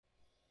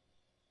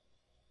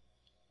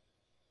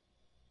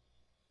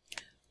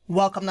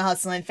Welcome to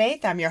Hustle and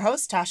Faith. I'm your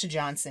host, Tasha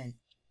Johnson.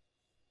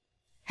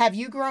 Have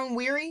you grown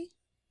weary?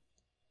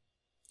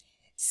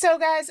 So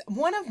guys,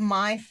 one of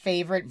my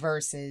favorite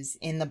verses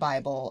in the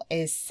Bible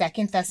is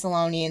 2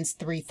 Thessalonians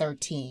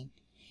 3:13.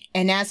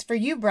 And as for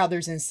you,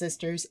 brothers and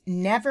sisters,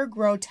 never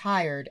grow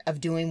tired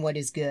of doing what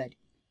is good.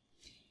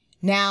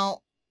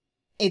 Now,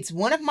 it's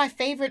one of my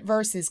favorite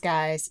verses,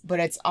 guys, but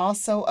it's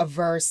also a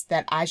verse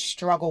that I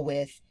struggle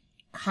with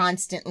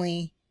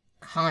constantly,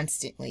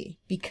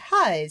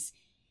 because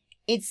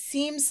it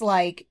seems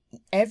like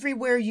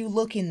everywhere you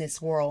look in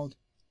this world,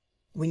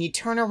 when you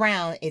turn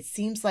around, it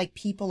seems like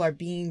people are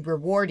being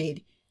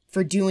rewarded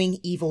for doing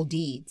evil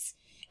deeds.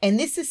 And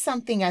this is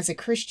something as a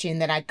Christian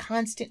that I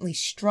constantly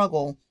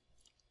struggle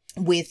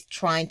with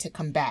trying to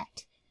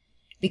combat,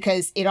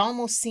 because it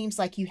almost seems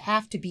like you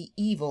have to be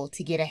evil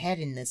to get ahead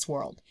in this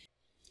world.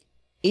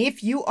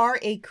 If you are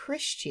a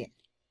Christian,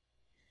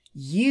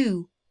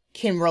 you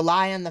can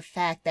rely on the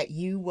fact that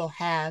you will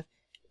have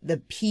the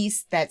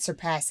peace that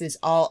surpasses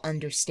all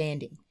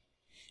understanding.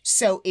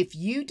 So if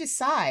you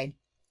decide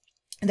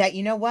that,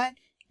 you know what,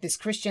 this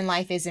Christian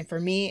life isn't for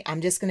me,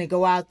 I'm just going to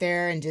go out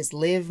there and just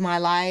live my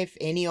life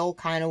any old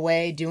kind of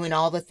way, doing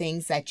all the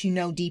things that you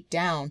know deep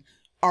down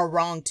are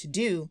wrong to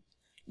do,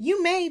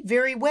 you may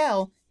very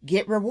well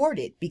get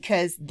rewarded,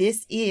 because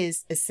this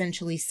is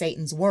essentially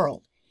Satan's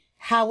world.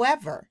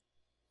 However,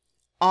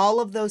 all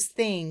of those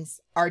things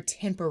are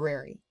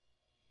temporary.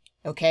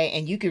 Okay,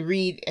 and you could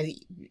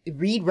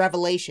read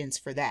Revelations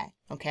for that.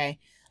 Okay,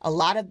 a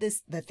lot of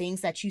the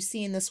things that you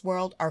see in this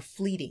world are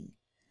fleeting.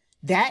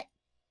 That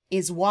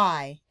is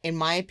why, in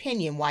my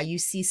opinion, why you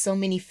see so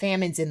many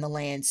famines in the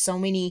land, so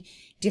many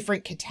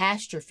different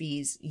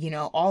catastrophes,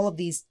 all of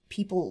these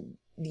people,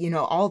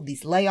 all of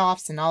these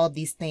layoffs and all of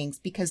these things,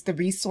 because the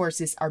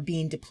resources are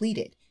being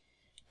depleted.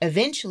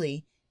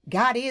 Eventually,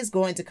 God is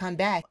going to come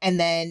back, and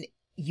then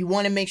you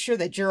want to make sure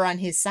that you're on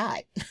his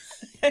side,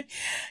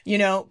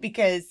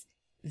 because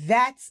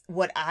that's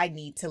what I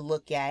need to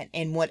look at,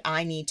 and what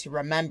I need to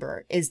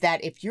remember is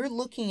that if you're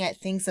looking at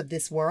things of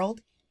this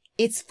world,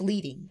 it's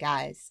fleeting,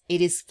 guys.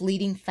 It is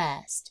fleeting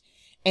fast.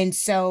 And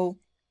so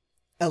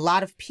a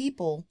lot of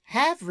people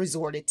have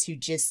resorted to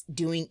just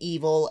doing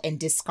evil and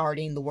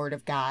discarding the word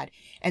of God.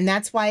 And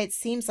that's why it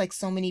seems like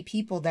so many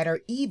people that are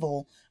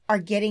evil are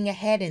getting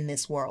ahead in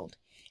this world.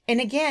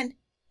 And again,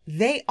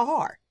 they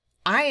are.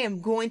 I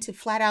am going to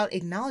flat out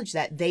acknowledge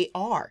that they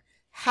are.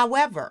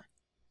 However,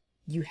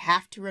 you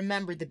have to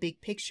remember the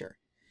big picture.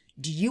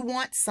 Do you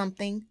want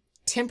something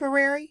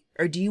temporary,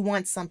 or do you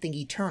want something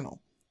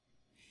eternal?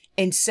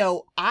 And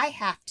so I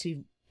have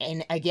to,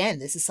 and again,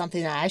 this is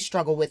something that I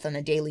struggle with on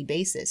a daily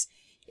basis,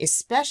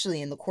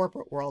 especially in the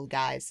corporate world,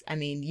 guys. I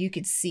mean, you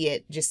could see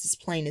it just as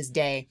plain as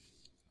day,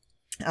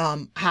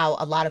 how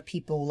a lot of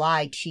people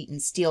lie, cheat,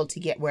 and steal to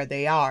get where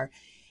they are.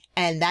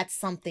 And that's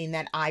something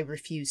that I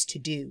refuse to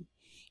do.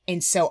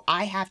 And so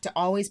I have to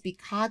always be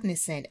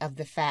cognizant of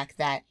the fact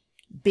that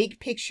big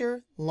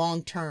picture,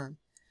 long term,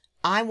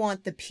 I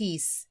want the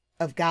peace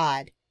of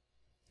God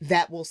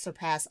that will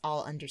surpass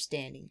all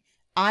understanding.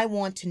 I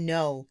want to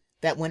know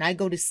that when I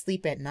go to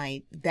sleep at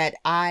night, that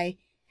I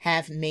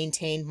have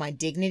maintained my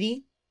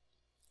dignity.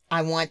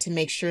 I want to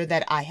make sure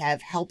that I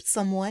have helped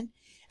someone.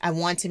 I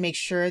want to make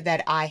sure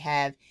that I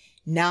have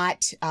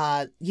not,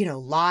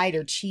 lied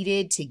or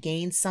cheated to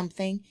gain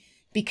something,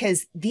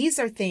 because these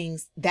are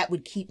things that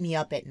would keep me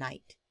up at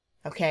night.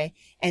 Okay.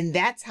 And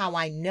that's how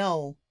I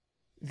know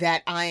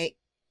that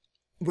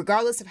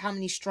regardless of how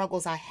many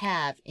struggles I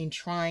have in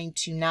trying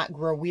to not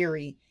grow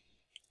weary,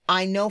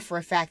 I know for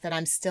a fact that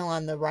I'm still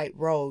on the right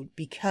road,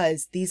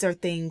 because these are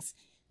things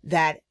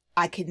that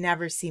I could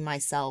never see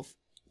myself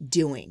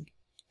doing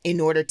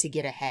in order to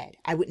get ahead.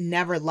 I would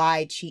never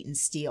lie, cheat, and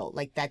steal.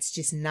 Like, that's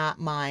just not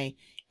my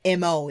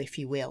MO, if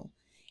you will.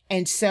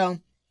 And so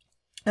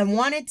I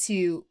wanted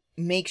to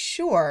make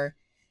sure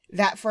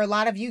that for a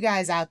lot of you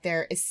guys out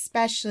there,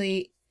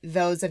 especially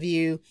those of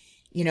you,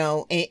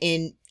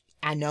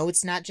 I know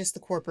it's not just the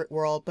corporate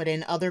world, but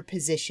in other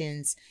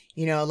positions,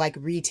 like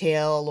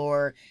retail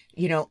or,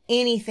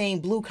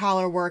 anything, blue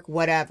collar work,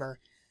 whatever.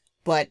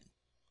 But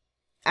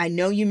I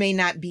know you may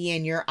not be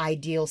in your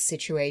ideal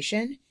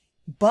situation,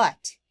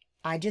 but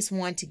I just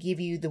want to give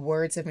you the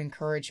words of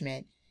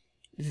encouragement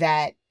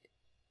that,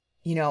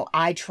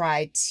 I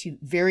try to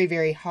very,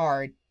 very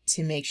hard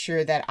to make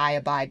sure that I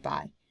abide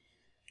by.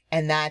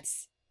 And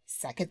that's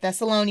 2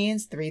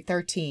 Thessalonians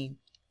 3:13.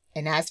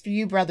 And as for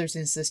you, brothers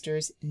and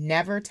sisters,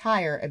 never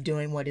tire of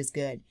doing what is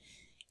good.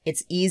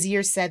 It's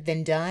easier said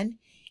than done.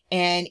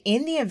 And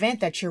in the event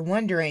that you're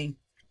wondering,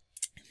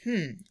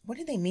 what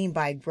do they mean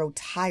by grow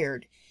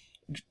tired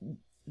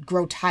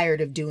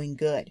of doing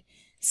good?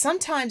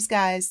 Sometimes,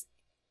 guys,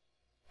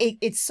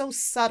 it's so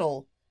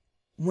subtle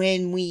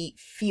when we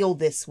feel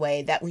this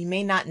way that we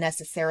may not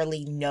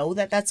necessarily know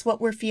that that's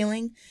what we're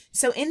feeling.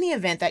 So in the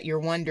event that you're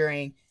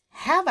wondering,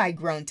 have I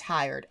grown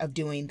tired of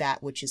doing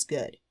that which is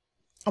good?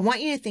 I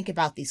want you to think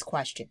about these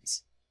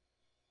questions.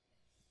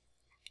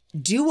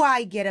 Do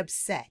I get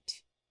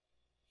upset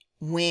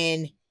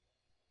when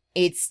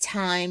it's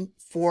time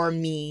for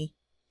me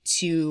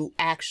to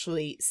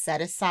actually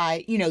set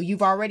aside,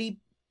 you've already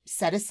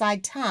set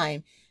aside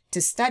time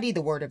to study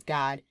the Word of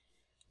God,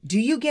 do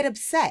you get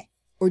upset,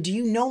 or do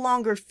you no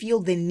longer feel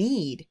the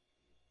need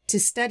to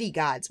study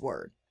God's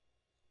Word?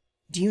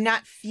 Do you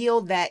not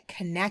feel that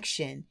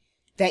connection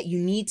that you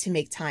need to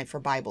make time for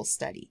Bible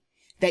study,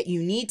 that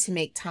you need to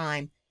make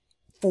time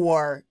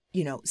for,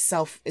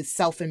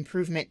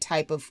 self-improvement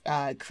type of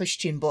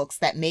Christian books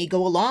that may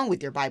go along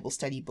with your Bible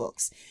study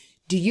books?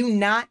 Do you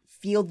not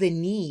feel the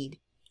need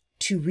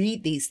to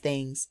read these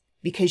things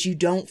because you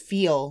don't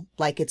feel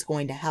like it's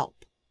going to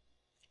help?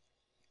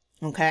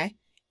 Okay.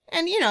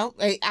 And,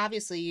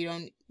 obviously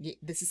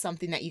this is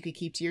something that you could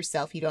keep to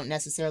yourself. You don't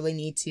necessarily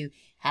need to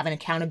have an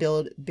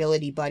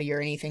accountability buddy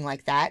or anything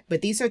like that.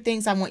 But these are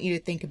things I want you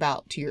to think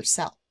about to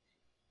yourself.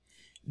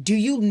 Do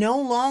you no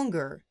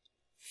longer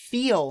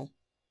feel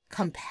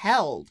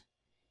compelled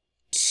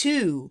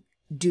to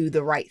do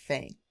the right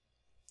thing?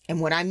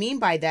 And what I mean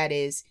by that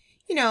is,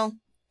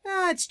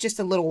 it's just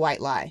a little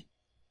white lie.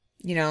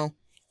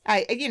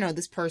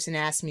 This person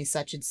asked me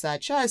such and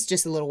such. Oh, it's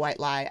just a little white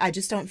lie. I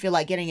just don't feel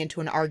like getting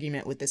into an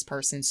argument with this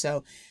person.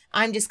 So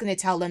I'm just going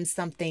to tell them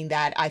something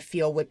that I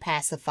feel would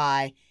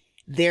pacify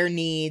their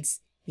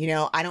needs.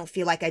 I don't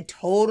feel like I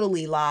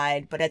totally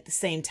lied, but at the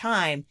same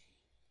time,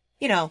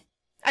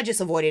 I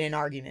just avoided an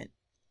argument.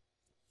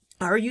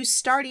 Are you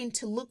starting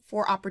to look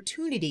for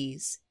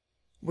opportunities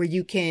where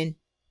you can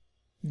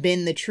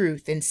bend the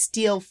truth and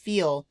still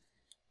feel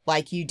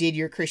like you did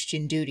your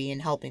Christian duty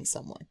in helping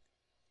someone?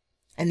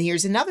 And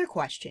here's another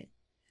question.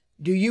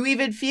 Do you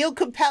even feel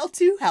compelled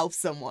to help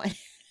someone?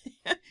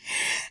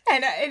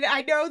 And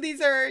I know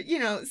these are,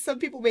 some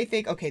people may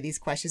think, okay, these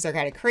questions are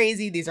kind of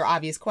crazy. These are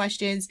obvious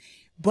questions.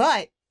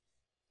 But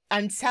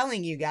I'm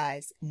telling you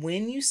guys,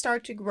 when you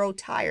start to grow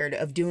tired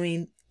of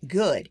doing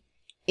good,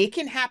 it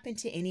can happen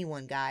to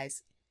anyone,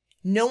 guys.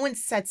 No one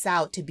sets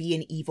out to be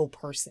an evil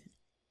person.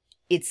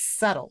 It's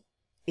subtle.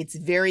 It's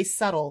very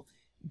subtle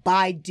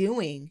by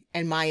doing,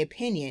 in my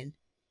opinion,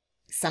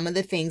 some of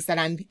the things that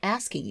I'm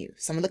asking you,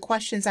 some of the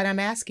questions that I'm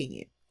asking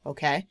you.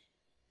 Okay.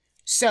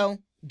 So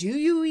do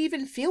you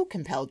even feel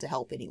compelled to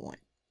help anyone?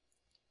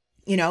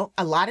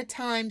 A lot of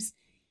times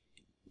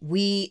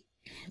we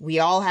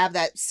all have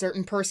that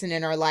certain person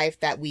in our life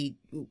that we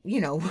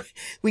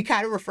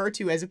kind of refer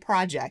to as a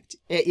project,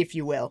 if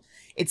you will.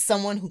 It's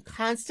someone who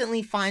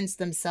constantly finds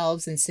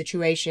themselves in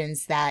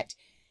situations that,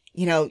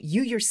 you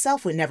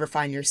yourself would never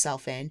find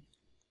yourself in,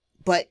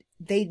 but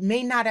they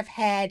may not have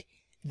had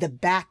the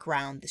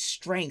background, the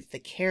strength, the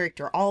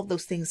character, all of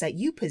those things that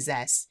you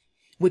possess,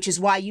 which is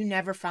why you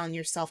never found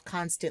yourself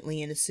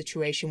constantly in a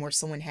situation where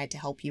someone had to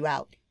help you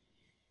out.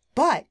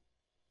 But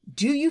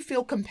do you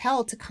feel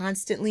compelled to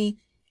constantly,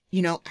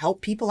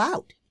 help people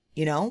out?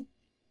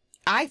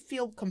 I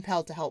feel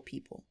compelled to help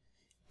people.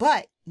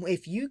 But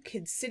if you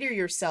consider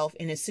yourself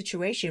in a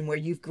situation where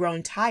you've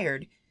grown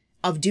tired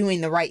of doing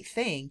the right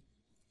thing,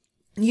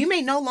 you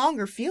may no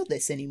longer feel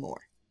this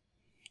anymore.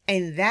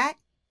 And that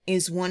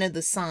is one of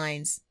the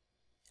signs,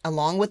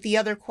 along with the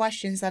other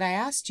questions that I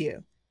asked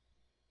you,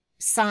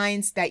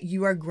 signs that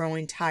you are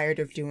growing tired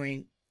of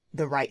doing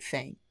the right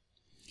thing.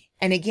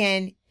 And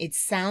again, it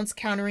sounds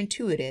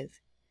counterintuitive,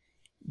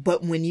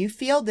 but when you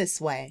feel this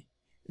way,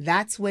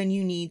 that's when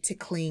you need to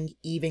cling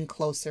even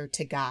closer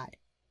to God.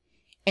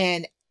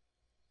 And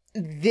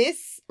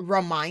this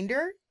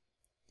reminder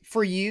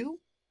for you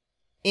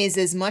is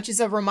as much as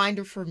a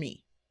reminder for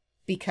me,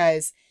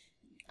 because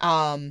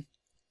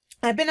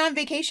I've been on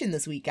vacation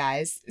this week,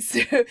 guys.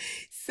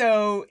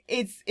 So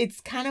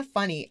it's kind of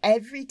funny.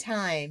 Every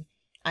time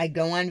I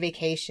go on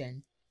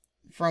vacation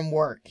from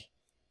work,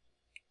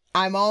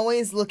 I'm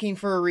always looking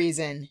for a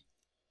reason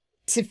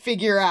to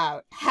figure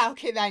out, how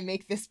can I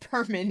make this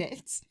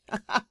permanent?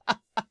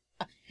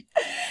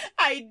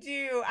 I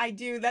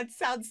do. That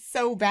sounds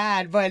so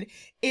bad, but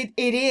it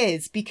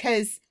is,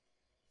 because,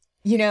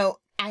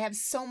 I have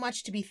so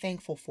much to be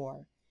thankful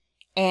for.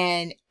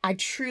 And I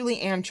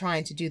truly am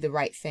trying to do the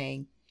right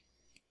thing.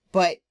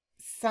 But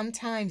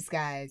sometimes,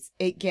 guys,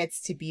 it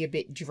gets to be a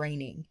bit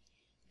draining,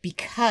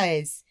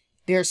 because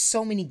there's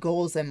so many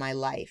goals in my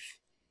life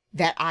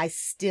that I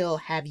still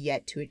have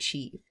yet to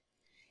achieve.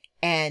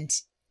 And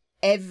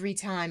every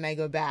time I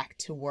go back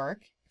to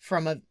work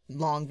from a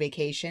long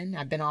vacation,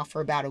 I've been off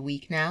for about a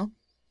week now,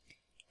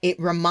 it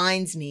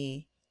reminds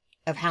me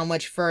of how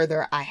much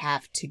further I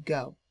have to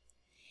go.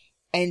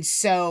 And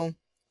so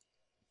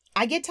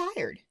I get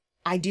tired.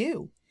 I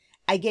do.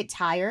 I get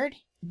tired,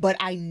 but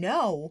I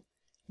know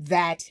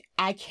that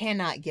I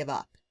cannot give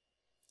up.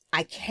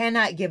 I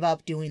cannot give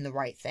up doing the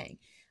right thing.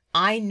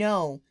 I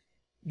know,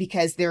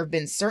 because there have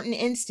been certain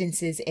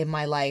instances in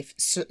my life,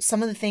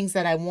 some of the things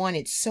that I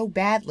wanted so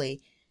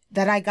badly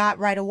that I got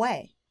right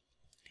away.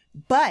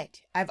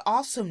 But I've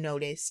also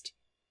noticed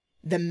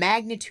the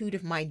magnitude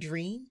of my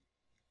dream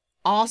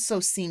also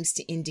seems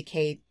to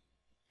indicate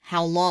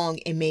how long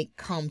it may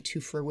come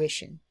to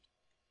fruition.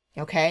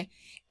 Okay?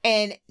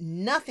 And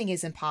nothing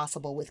is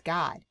impossible with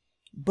God.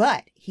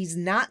 But he's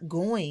not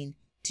going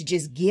to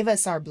just give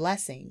us our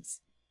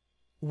blessings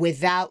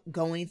without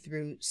going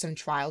through some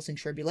trials and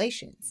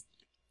tribulations.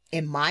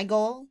 And my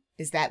goal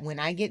is that when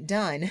I get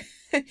done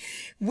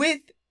with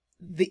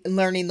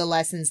learning the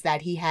lessons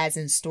that he has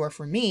in store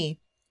for me,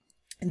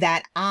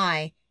 that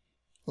I,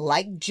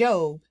 like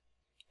Job,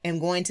 am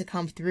going to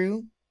come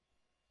through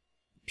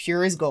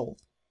pure as gold.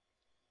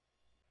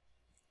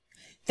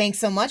 Thanks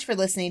so much for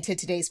listening to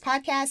today's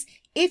podcast.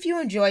 If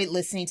you enjoyed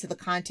listening to the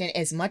content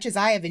as much as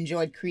I have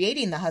enjoyed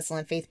creating the Hustle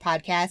and Faith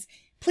podcast,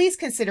 please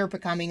consider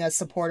becoming a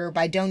supporter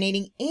by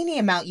donating any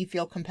amount you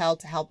feel compelled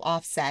to help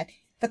offset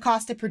the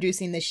cost of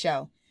producing this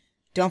show.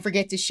 Don't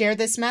forget to share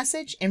this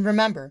message, and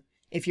remember,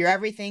 if you're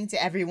everything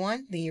to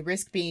everyone, then you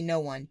risk being no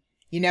one.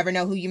 You never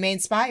know who you may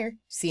inspire.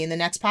 See you in the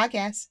next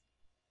podcast.